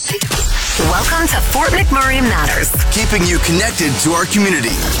Welcome to Fort McMurray Matters. Keeping you connected to our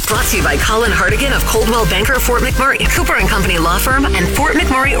community. Brought to you by Colin Hardigan of Coldwell Banker Fort McMurray, Cooper & Company Law Firm, and Fort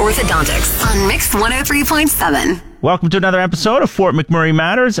McMurray Orthodontics on Mix 103.7. Welcome to another episode of Fort McMurray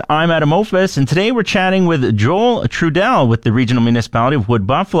Matters. I'm Adam Ophis, and today we're chatting with Joel Trudell with the Regional Municipality of Wood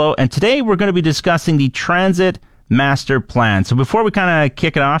Buffalo, and today we're going to be discussing the Transit Master Plan. So before we kind of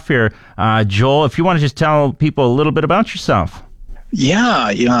kick it off here, Joel, if you want to just tell people a little bit about yourself.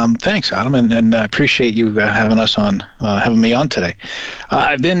 Yeah, thanks, Adam, and I appreciate you having me on today.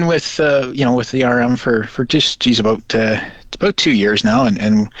 I've been with with the RM for just about 2 years now,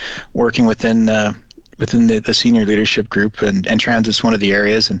 and working within the senior leadership group, and transit's one of the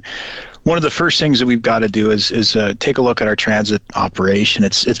areas. And one of the first things that we've got to do is take a look at our transit operation.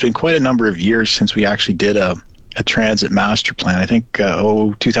 It's been quite a number of years since we actually did a transit master plan. I think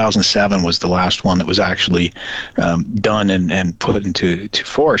 2007 was the last one that was actually done and put into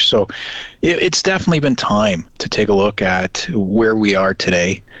force. So it's definitely been time to take a look at where we are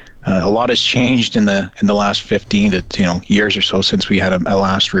today. A lot has changed in the last 15 to years or so since we had a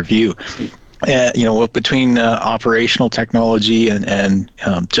last review. Between operational technology and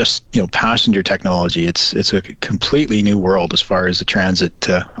just passenger technology, it's a completely new world as far as the transit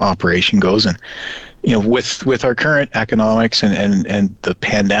operation goes. And with our current economics and the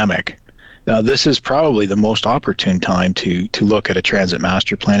pandemic, this is probably the most opportune time to look at a transit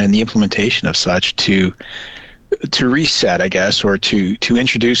master plan and the implementation of such to reset, I guess, or to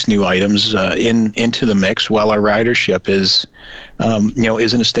introduce new items into the mix while our ridership is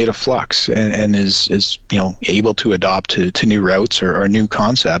in a state of flux and is able to adopt to new routes or new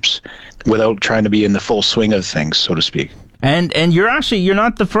concepts without trying to be in the full swing of things, so to speak. And you're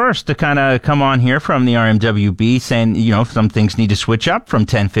not the first to kind of come on here from the RMWB saying, some things need to switch up from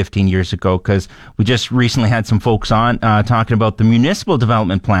 10, 15 years ago, because we just recently had some folks on talking about the municipal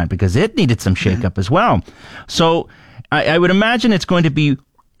development plan because it needed some shakeup as well. So I would imagine it's going to be,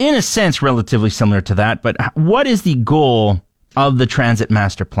 in a sense, relatively similar to that. But what is the goal of the Transit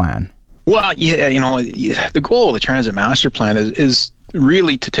Master Plan? Well, the goal of the Transit Master Plan is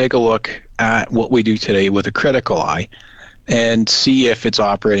really to take a look at what we do today with a critical eye, and see if it's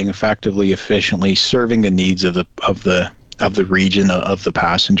operating effectively, efficiently, serving the needs of the region, of the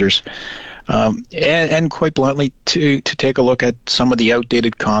passengers, and quite bluntly to take a look at some of the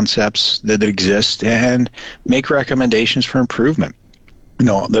outdated concepts that exist and make recommendations for improvement.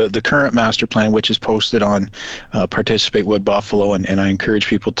 The current master plan, which is posted on Participate Wood Buffalo, and I encourage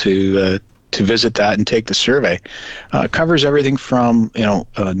people to visit that and take the survey, covers everything from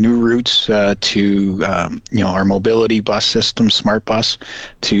new routes to our mobility bus system, smart bus,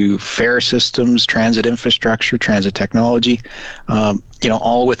 to fare systems, transit infrastructure, transit technology,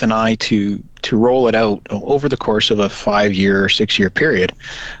 all with an eye to roll it out over the course of a 5-year or 6-year period,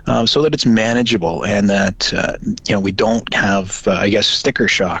 so that it's manageable and that we don't have sticker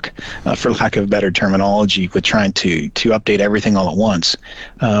shock, for lack of better terminology, with trying to update everything all at once.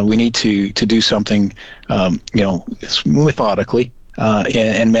 We need to do something methodically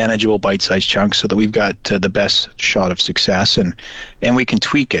and manageable bite-sized chunks so that we've got the best shot of success, and we can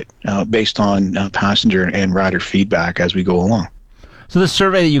tweak it based on passenger and rider feedback as we go along. So the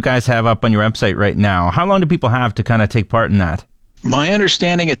survey that you guys have up on your website right now, how long do people have to kind of take part in that? My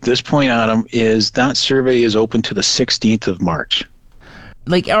understanding at this point, Adam, is that survey is open to the 16th of March.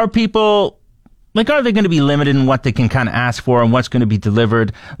 Are they going to be limited in what they can kind of ask for and what's going to be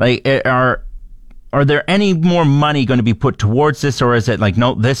delivered? Are there any more money going to be put towards this, or is it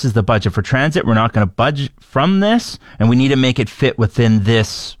no, this is the budget for transit, we're not going to budget from this, and we need to make it fit within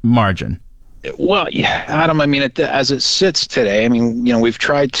this margin? Well, yeah, Adam, as it sits today, we've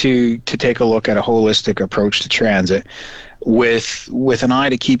tried to take a look at a holistic approach to transit with an eye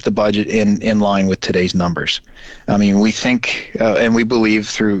to keep the budget in line with today's numbers. We think and we believe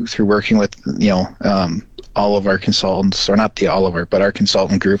through working with all of our consultants, or not but our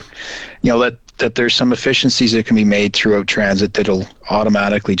consultant group, that there's some efficiencies that can be made throughout transit that'll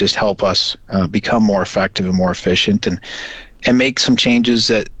automatically just help us become more effective and more efficient, and make some changes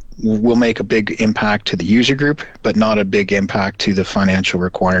that will make a big impact to the user group, but not a big impact to the financial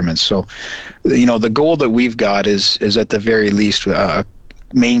requirements. So, the goal that we've got is at the very least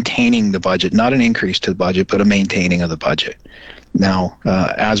maintaining the budget, not an increase to the budget, but a maintaining of the budget. Now,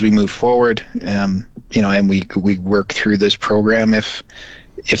 as we move forward, and we work through this program, if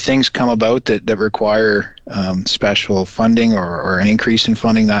things come about that require special funding or an increase in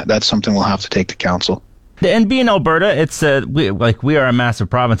funding, that's something we'll have to take to council. And being Alberta, it's we are a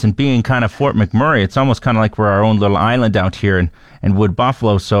massive province, and being kind of Fort McMurray, it's almost kind of like we're our own little island out here in Wood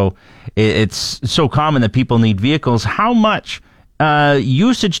Buffalo. So it's so common that people need vehicles. How much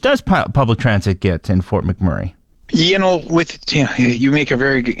usage does public transit get in Fort McMurray? You make a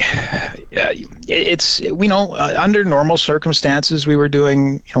very good. It's under normal circumstances we were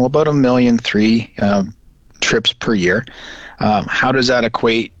doing about 1.3 million trips per year. How does that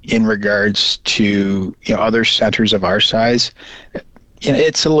equate in regards to other centers of our size?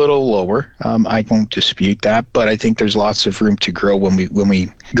 It's a little lower. I won't dispute that, but I think there's lots of room to grow when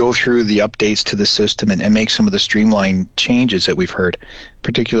we go through the updates to the system and make some of the streamline changes that we've heard,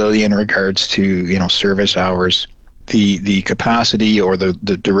 particularly in regards to service hours, the capacity or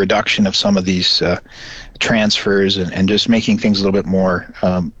the reduction of some of these transfers and just making things a little bit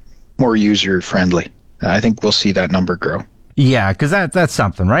more user friendly. I think we'll see that number grow. Yeah, because that's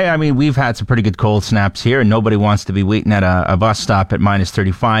something, right? I mean, we've had some pretty good cold snaps here, and nobody wants to be waiting at a bus stop at minus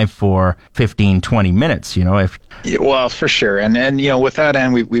 35 for 15, 20 minutes, Well, for sure. And with that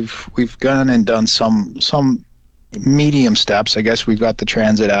end, we've gone and done some medium steps. I guess we've got the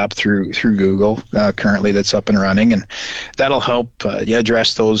transit app through Google currently that's up and running, and that'll help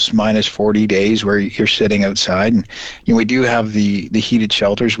address those minus 40 days where you're sitting outside. And we do have the heated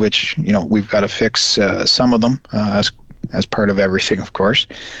shelters, which we've got to fix some of them as part of everything, of course.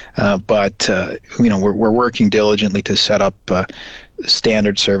 But we're working diligently to set up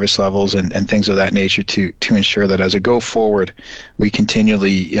standard service levels and things of that nature to ensure that as a go forward, we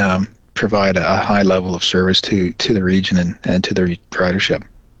continually provide a high level of service to the region and to the ridership.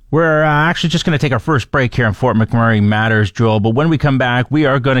 We're actually just going to take our first break here on Fort McMurray Matters, Joel. But when we come back, we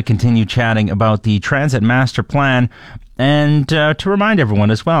are going to continue chatting about the Transit Master Plan. And to remind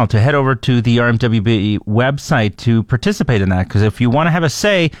everyone as well, to head over to the RMWB website to participate in that. Because if you want to have a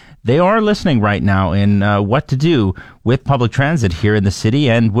say, they are listening right now in what to do with public transit here in the city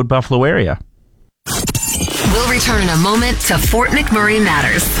and Wood Buffalo area. We'll return in a moment to Fort McMurray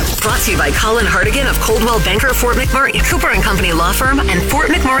Matters. Brought to you by Colin Hartigan of Coldwell Banker Fort McMurray, Cooper & Company Law Firm, and Fort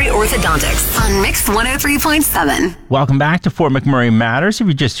McMurray Orthodontics on Mix 103.7. Welcome back to Fort McMurray Matters. If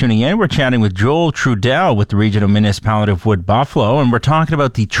you're just tuning in, we're chatting with Joel Trudell with the Regional Municipality of Wood Buffalo, and we're talking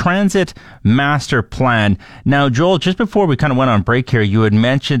about the Transit Master Plan. Now, Joel, just before we kind of went on break here, you had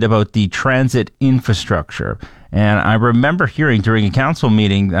mentioned about the transit infrastructure. And I remember hearing during a council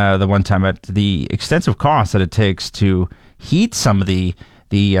meeting the one time at the extensive cost that it takes to heat some of the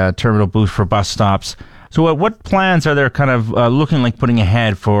terminal booths for bus stops. So what plans are there kind of looking like putting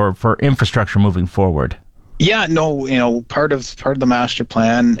ahead for infrastructure moving forward? Yeah, no, part of the master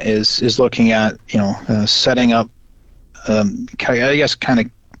plan is looking at, setting up, I guess, kind of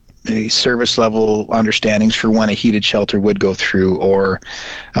service level understandings for when a heated shelter would go through, or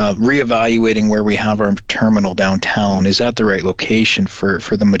reevaluating where we have our terminal downtown. Is that the right location for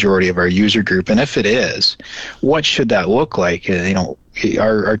the majority of our user group? And if it is, what should that look like?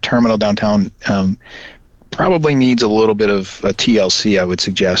 Our terminal downtown probably needs a little bit of a TLC, I would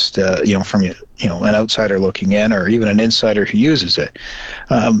suggest, from an outsider looking in, or even an insider who uses it.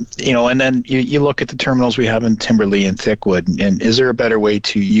 And then you look at the terminals we have in Timberlea and Thickwood, and is there a better way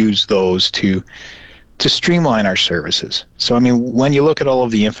to use those to streamline our services? So, when you look at all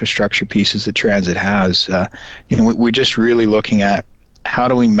of the infrastructure pieces that transit has, we're just really looking at how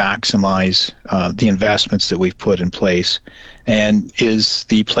do we maximize the investments that we've put in place, and is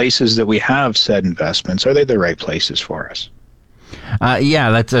the places that we have said investments, are they the right places for us?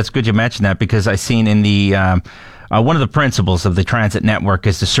 Yeah, that's good you mentioned that, because I seen in the one of the principles of the transit network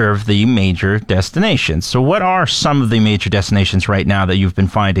is to serve the major destinations. So what are some of the major destinations right now that you've been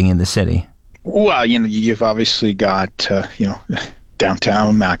finding in the city? Well, you've obviously got,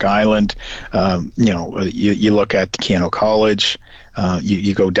 downtown, Mac Island. You look at Keyano College.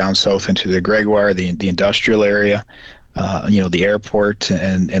 You go down south into the Gregoire, the industrial area. The airport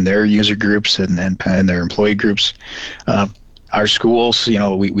and their user groups and their employee groups. Our schools,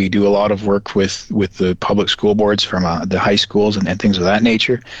 we do a lot of work with the public school boards from the high schools and things of that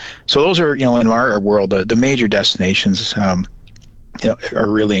nature. So those are, in our world, the major destinations are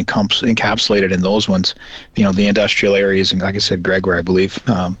really encapsulated in those ones. The industrial areas, and like I said, Gregoire, I believe,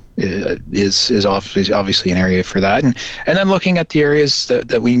 is obviously an area for that. And then looking at the areas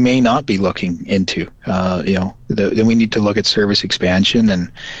that we may not be looking into, then we need to look at service expansion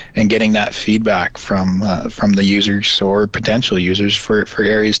and getting that feedback from the users or potential users for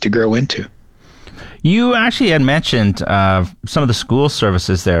areas to grow into. You actually had mentioned some of the school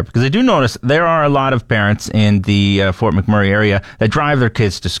services there, because I do notice there are a lot of parents in the Fort McMurray area that drive their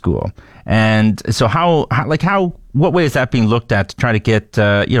kids to school. And so what way is that being looked at to try to get,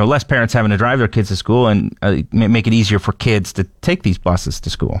 less parents having to drive their kids to school and make it easier for kids to take these buses to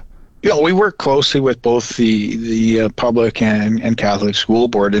school? We work closely with both the public and Catholic school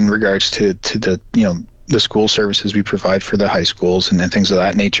board in regards to the, the school services we provide for the high schools and things of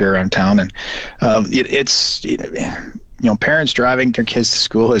that nature around town. And parents driving their kids to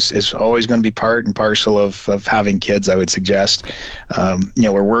school is always going to be part and parcel of having kids, I would suggest.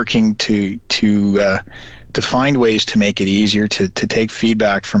 We're working to find ways to make it easier to take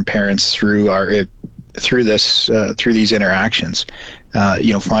feedback from parents through these interactions.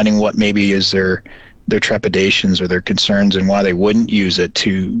 Finding what maybe is their trepidations or their concerns and why they wouldn't use it,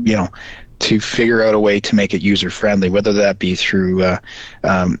 to figure out a way to make it user friendly, whether that be through a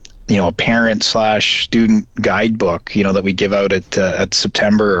parent/student guidebook, that we give out at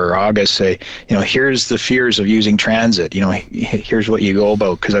September or August. Say, here's the fears of using transit. Here's what you go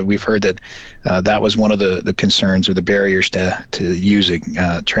about, because we've heard that that was one of the concerns or the barriers to using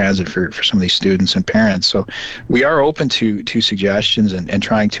transit for some of these students and parents. So we are open to suggestions and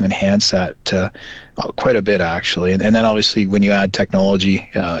trying to enhance that quite a bit, actually. And then obviously when you add technology,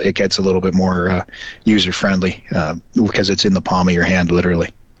 it gets a little bit more user friendly because it's in the palm of your hand, literally.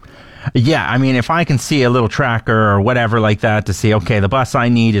 Yeah, I mean, if I can see a little tracker or whatever like that to see, okay, the bus I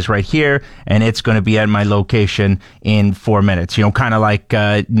need is right here, and it's going to be at my location in 4 minutes. Kind of like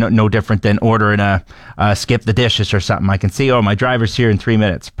no different than ordering a skip the dishes or something. I can see, my driver's here in 3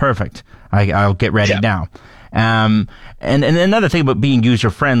 minutes. Perfect. I'll get ready now. And another thing about being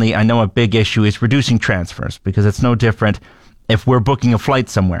user-friendly, I know a big issue is reducing transfers, because it's no different if we're booking a flight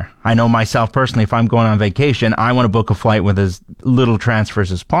somewhere. I know myself personally, if I'm going on vacation, I want to book a flight with as little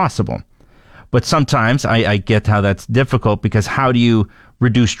transfers as possible. But sometimes I get how that's difficult, because how do you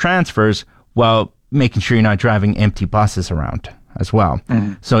reduce transfers while making sure you're not driving empty buses around as well?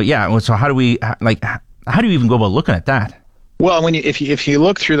 Mm-hmm. So how do you even go about looking at that? Well, if you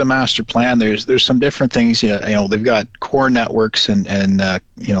look through the master plan, there's some different things. They've got core networks and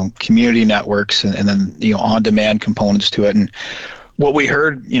community networks and then on demand components to it. And what we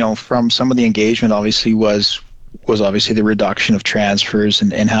heard from some of the engagement obviously was obviously the reduction of transfers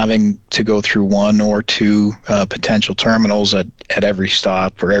and having to go through one or two potential terminals at every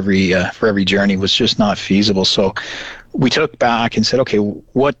stop or for every journey was just not feasible. So we took back and said, okay,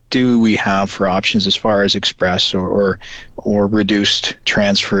 what do we have for options as far as express or reduced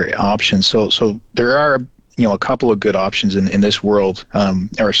transfer options? So there are a couple of good options in this world, in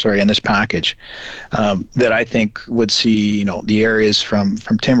this package, that I think would see the areas from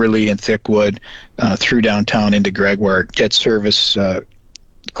Timberlea and Thickwood through downtown into Gregoire get service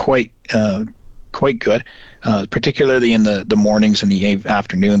quite good. Particularly in the mornings and the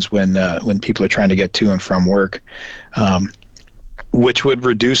afternoons when people are trying to get to and from work, which would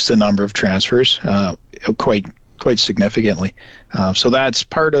reduce the number of transfers quite significantly. So that's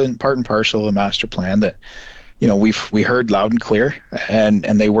part and parcel of the master plan that we heard loud and clear, and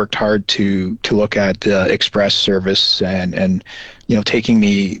they worked hard to look at express service and taking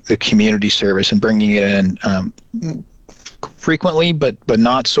the community service and bringing it in. Frequently, but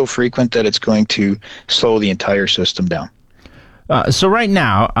not so frequent that it's going to slow the entire system down. So right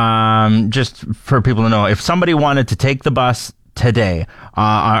now, just for people to know, if somebody wanted to take the bus today,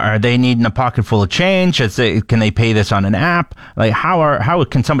 are they needing a pocket full of change? Can they pay this on an app? Like how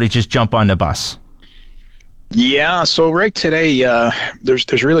can somebody just jump on the bus? Yeah, so right today,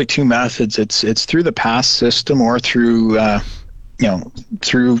 there's really two methods. It's through the pass system or through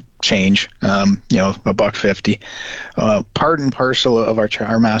through change, $1.50. Part and parcel of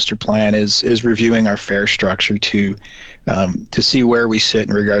our master plan is reviewing our fare structure to see where we sit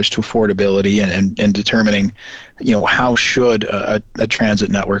in regards to affordability and determining, how should a transit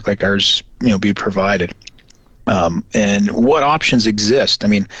network like ours, be provided, and what options exist. I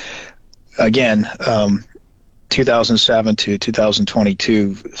mean, again, 2007 to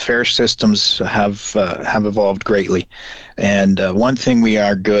 2022, fare systems have evolved greatly, and one thing we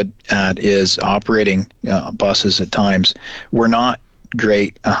are good at is operating buses at times. We're not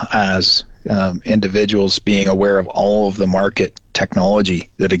great as individuals being aware of all of the market technology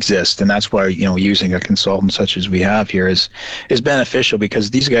that exists, and that's why using a consultant such as we have here is beneficial,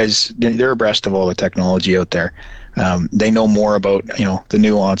 because these guys, they're abreast of all the technology out there. They know more about the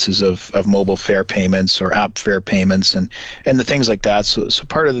nuances of mobile fare payments or app fare payments and the things like that. So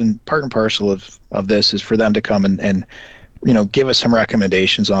part and parcel of this is for them to come and give us some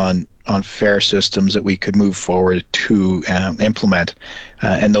recommendations on fare systems that we could move forward to implement,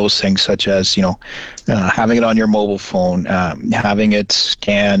 and those things such as having it on your mobile phone, having it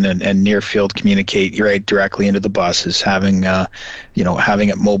scan and near field communicate right directly into the buses, having having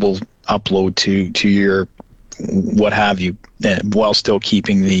it mobile upload to your what have you, while still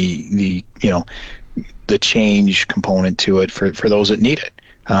keeping the change component to it for those that need it.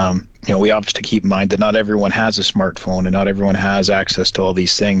 We obviously keep in mind that not everyone has a smartphone and not everyone has access to all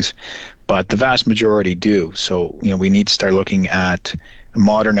these things, but the vast majority do. So, we need to start looking at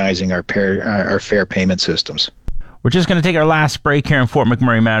modernizing our fare payment systems. We're just going to take our last break here in Fort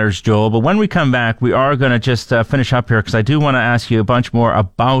McMurray Matters, Joel. But when we come back, we are going to just finish up here because I do want to ask you a bunch more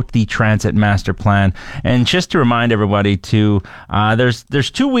about the Transit Master Plan. And just to remind everybody,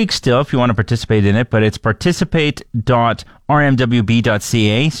 there's 2 weeks still if you want to participate in it, but it's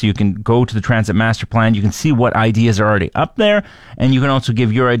participate.rmwb.ca. So you can go to the Transit Master Plan. You can see what ideas are already up there, and you can also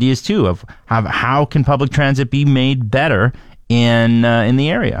give your ideas too of how can public transit be made better in the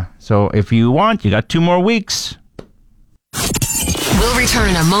area. So if you want, you got 2 more weeks. We'll return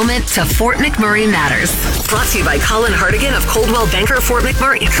in a moment to Fort McMurray Matters. Brought to you by Colin Hartigan of Coldwell Banker Fort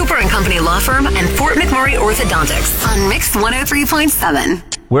McMurray, Cooper & Company Law Firm, and Fort McMurray Orthodontics on Mix 103.7.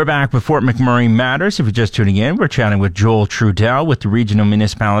 We're back with Fort McMurray Matters. If you're just tuning in, we're chatting with Joel Trudell with the Regional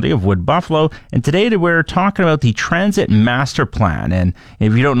Municipality of Wood Buffalo. And today we're talking about the Transit Master Plan. And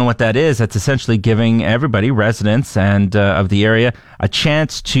if you don't know what that is, that's essentially giving everybody, residents and of the area, a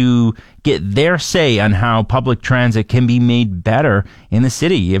chance to get their say on how public transit can be made better in the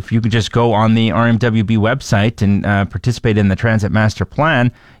city. If you could just go on the RMWB website and participate in the Transit Master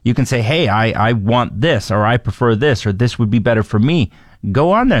Plan, you can say, hey, I want this, or I prefer this, or this would be better for me.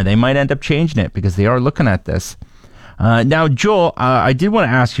 Go on there. They might end up changing it because they are looking at this. Now, Joel, I did want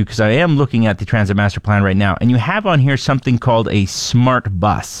to ask you, because I am looking at the Transit Master Plan right now, and you have on here something called a smart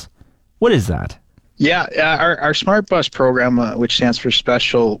bus. What is that? Yeah, our Smart Bus program, which stands for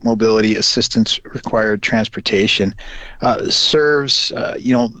Special Mobility Assistance Required Transportation, serves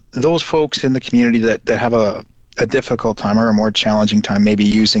those folks in the community that have a difficult time or a more challenging time maybe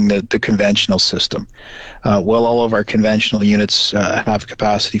using the conventional system. Well, all of our conventional units have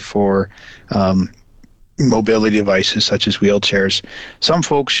capacity for mobility devices such as wheelchairs. Some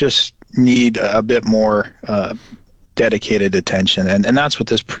folks just need a bit more dedicated attention, and that's what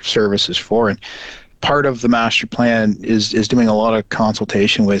this service is for. And part of the master plan is doing a lot of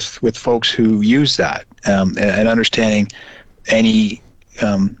consultation with folks who use that and understanding any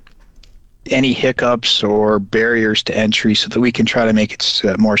hiccups or barriers to entry so that we can try to make it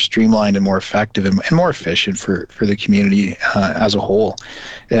more streamlined and more effective and more efficient for the community as a whole.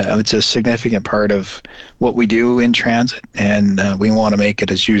 It's a significant part of what we do in transit, and we want to make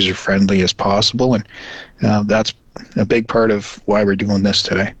it as user-friendly as possible, and that's a big part of why we're doing this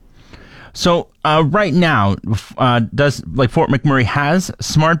today. So right now, does Fort McMurray has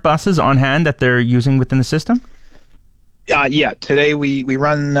smart buses on hand that they're using within the system? Yeah. Today we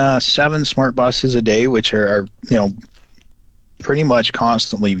run 7 smart buses a day, which are pretty much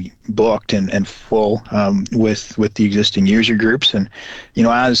constantly booked and full with the existing user groups. And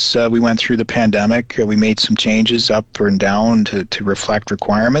as we went through the pandemic, we made some changes up and down to reflect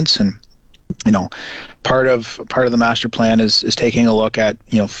requirements. And part of the master plan is taking a look at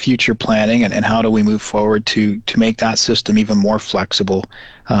future planning and how do we move forward to make that system even more flexible,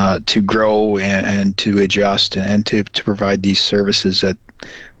 to grow and to adjust and to provide these services that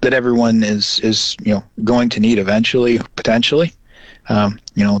everyone is going to need eventually, potentially.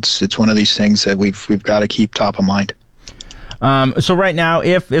 It's one of these things that we've got to keep top of mind. So right now,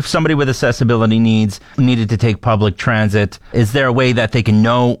 if somebody with accessibility needs needed to take public transit, is there a way that they can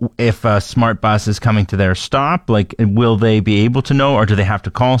know if a smart bus is coming to their stop? Will they be able to know, or do they have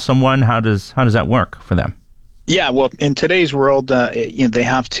to call someone? How does that work for them? Yeah, well, in today's world, they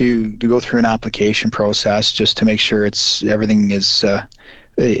have to go through an application process just to make sure everything is.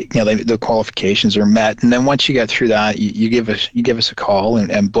 The qualifications are met, and then once you get through that, you give us a call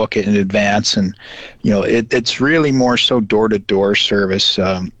and book it in advance, and it's really more so door-to-door service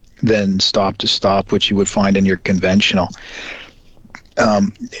than stop-to-stop, which you would find in your conventional.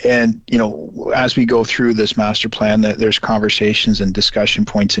 And as we go through this master plan, there's conversations and discussion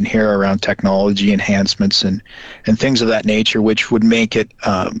points in here around technology enhancements and things of that nature, which would make it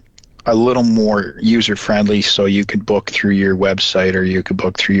a little more user-friendly, so you could book through your website, or you could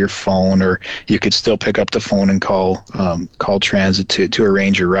book through your phone, or you could still pick up the phone and call transit to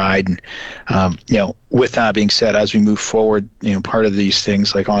arrange a ride. And with that being said, as we move forward, part of these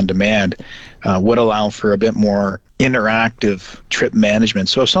things like on demand would allow for a bit more interactive trip management.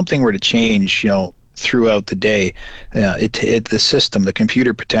 So if something were to change, throughout the day, the system, the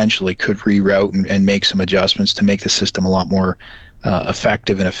computer potentially could reroute and make some adjustments to make the system a lot more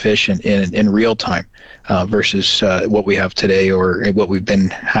effective and efficient in real time versus what we have today, or what we've been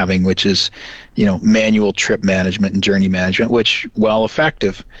having, which is manual trip management and journey management, which, while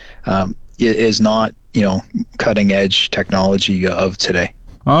effective, is not cutting edge technology of today.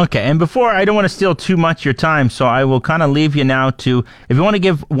 Okay, and before, I don't want to steal too much of your time, so I will kind of leave you now to, if you want to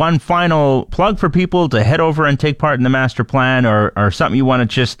give one final plug for people to head over and take part in the master plan, or something you want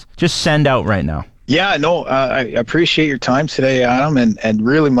to just send out right now. Yeah, no, I appreciate your time today, Adam, and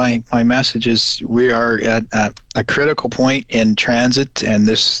really my message is we are at a critical point in transit and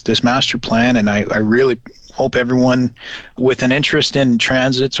this master plan, and I really hope everyone with an interest in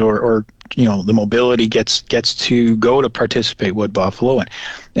transit or the mobility gets to go to participate with Buffalo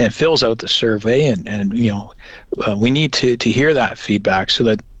and fills out the survey, and we need to hear that feedback so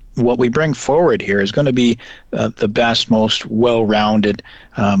that what we bring forward here is going to be the best, most well-rounded,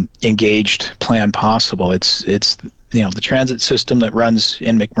 engaged plan possible. It's the transit system that runs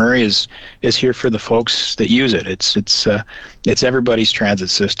in McMurray is here for the folks that use it. It's everybody's transit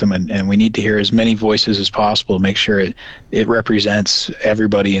system, and we need to hear as many voices as possible to make sure it represents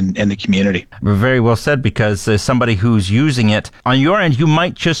everybody in the community. Very well said, because as somebody who's using it, on your end, you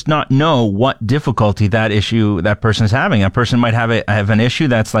might just not know what difficulty that issue that person is having. A person might have an issue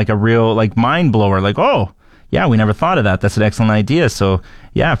that's like a real mind blower, like, oh, yeah, we never thought of that. That's an excellent idea. So,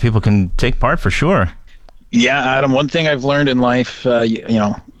 yeah, people can take part for sure. Yeah, Adam, one thing I've learned in life,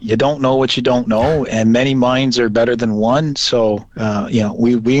 you don't know what you don't know, and many minds are better than one. So,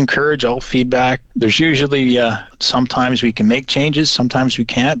 we encourage all feedback. There's usually, sometimes we can make changes, sometimes we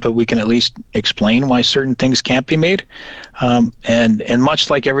can't, but we can at least explain why certain things can't be made. And much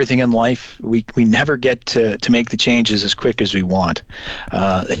like everything in life, we never get to make the changes as quick as we want.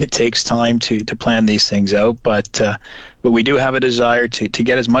 It takes time to plan these things out, but we do have a desire to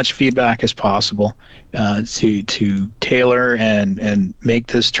get as much feedback as possible, to tailor and make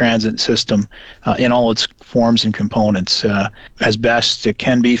this transit system in all its forms and components as best it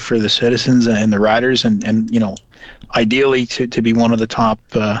can be for the citizens and the riders, and ideally to be one of the top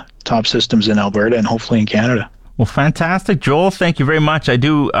systems in Alberta and hopefully in Canada. Well, fantastic. Joel, thank you very much. I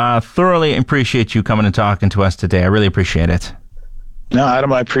do thoroughly appreciate you coming and talking to us today. I really appreciate it. No,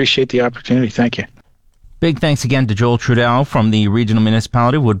 Adam, I appreciate the opportunity. Thank you. Big thanks again to Joel Trudell from the Regional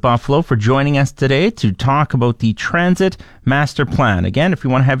Municipality of Wood Buffalo for joining us today to talk about the Transit Master Plan. Again, if you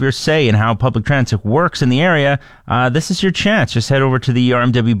want to have your say in how public transit works in the area, this is your chance. Just head over to the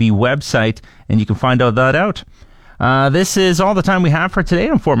RMWB website and you can find all that out. This is all the time we have for today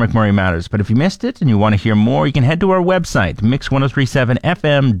on Fort McMurray Matters. But if you missed it and you want to hear more, you can head to our website,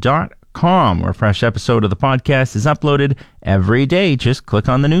 mix1037fm.com, where a fresh episode of the podcast is uploaded every day. Just click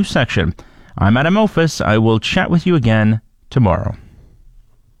on the news section. I'm Adam Ophis. I will chat with you again tomorrow.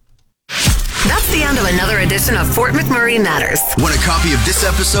 That's the end of another edition of Fort McMurray Matters. Want a copy of this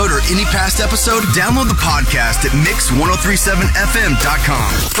episode or any past episode? Download the podcast at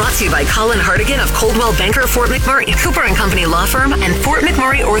mix1037fm.com. Brought to you by Colin Hartigan of Coldwell Banker Fort McMurray, Cooper & Company Law Firm, and Fort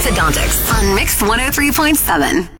McMurray Orthodontics on Mix 103.7.